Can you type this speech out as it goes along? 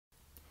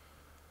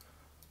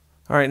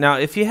Alright, now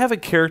if you have a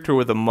character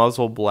with a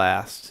muzzle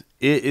blast,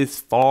 it is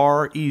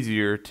far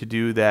easier to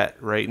do that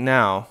right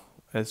now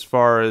as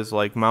far as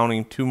like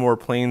mounting 2 more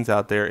planes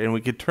out there, and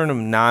we could turn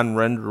them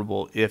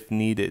non-renderable if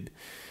needed.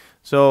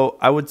 So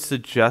I would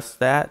suggest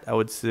that. I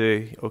would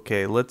say,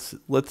 okay, let's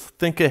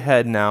think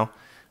ahead now.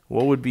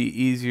 What would be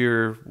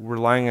easier,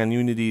 relying on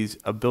Unity's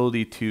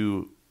ability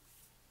to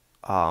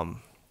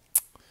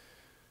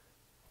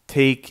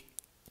take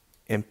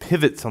and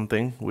pivot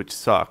something, which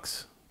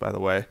sucks, by the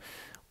way,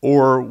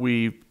 or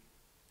we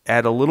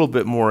add a little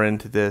bit more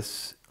into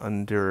this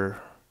under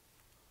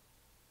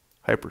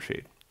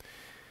Hypershade.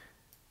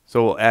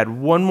 So we'll add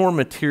one more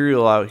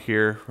material out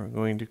here. We're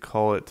going to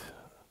call it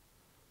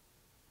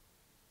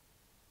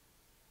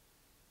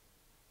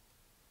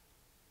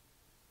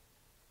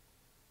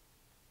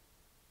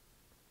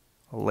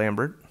a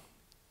Lambert.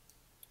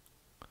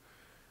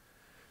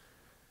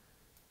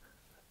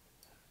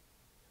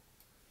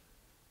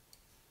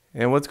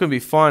 And what's going to be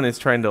fun is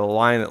trying to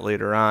align it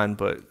later on,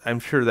 but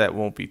I'm sure that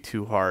won't be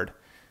too hard.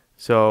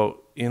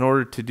 So in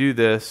order to do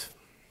this,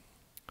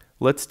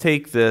 let's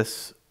take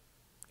this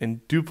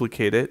and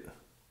duplicate it.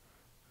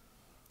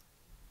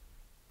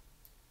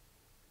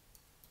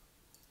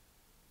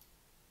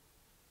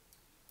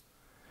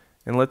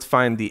 And let's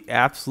find the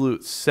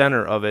absolute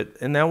center of it,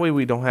 and that way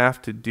we don't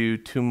have to do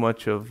too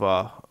much of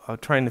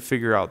trying to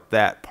figure out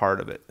that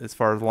part of it as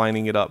far as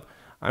lining it up.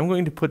 I'm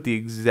going to put the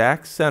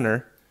exact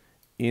center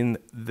in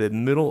the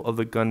middle of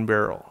the gun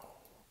barrel.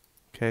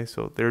 Okay,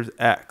 so there's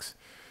X.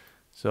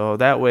 So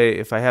that way,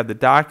 if I have the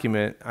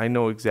document, I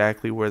know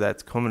exactly where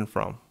that's coming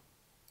from.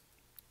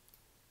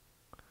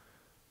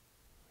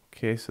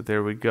 Okay, so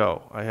there we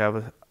go. I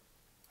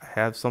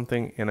have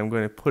something, and I'm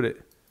going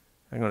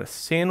to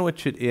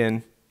sandwich it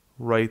in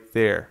right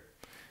there,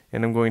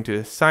 and I'm going to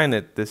assign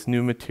it this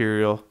new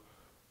material.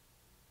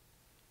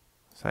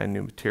 Assign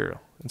new material.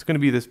 It's going to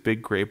be this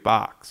big gray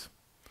box.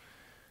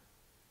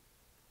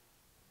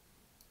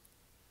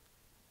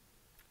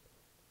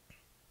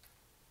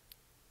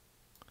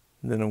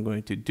 And then I'm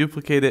going to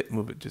duplicate it,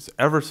 move it just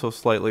ever so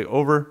slightly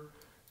over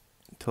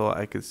until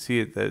I can see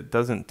it that it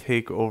doesn't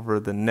take over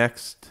the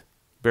next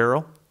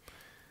barrel.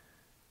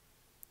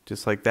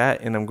 Just like that,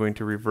 and I'm going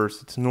to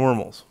reverse its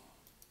normals.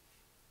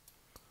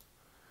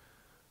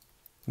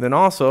 Then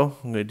also,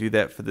 I'm going to do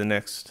that for the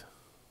next.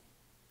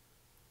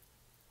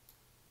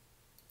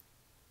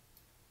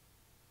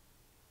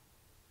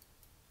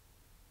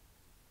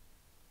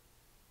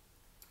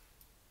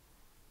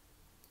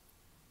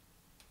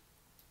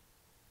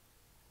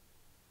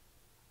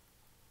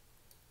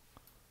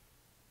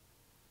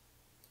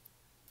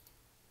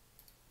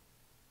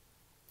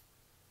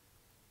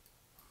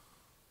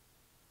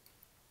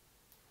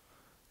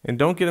 And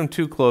don't get them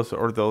too close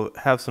or they'll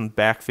have some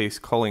backface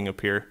culling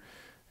appear,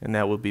 and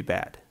that will be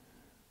bad.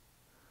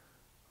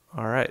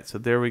 Alright, so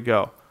there we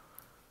go.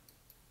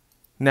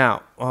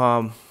 Now,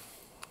 don't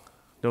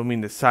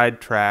mean to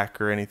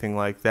sidetrack or anything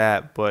like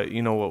that, but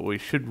you know what we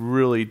should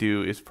really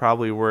do is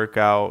probably work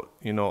out,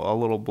 you know, a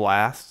little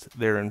blast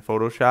there in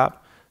Photoshop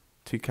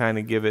to kind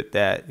of give it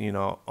that, you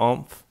know,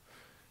 oomph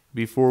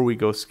before we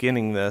go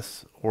skinning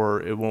this,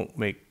 or it won't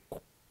make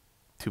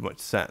too much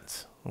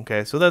sense.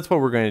 Okay, so that's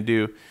what we're going to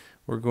do.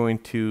 We're going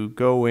to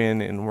go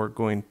in and we're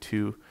going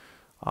to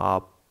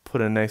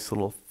put a nice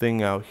little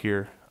thing out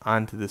here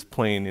onto this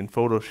plane in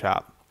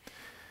Photoshop.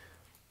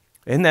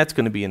 And that's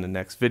going to be in the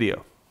next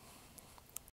video.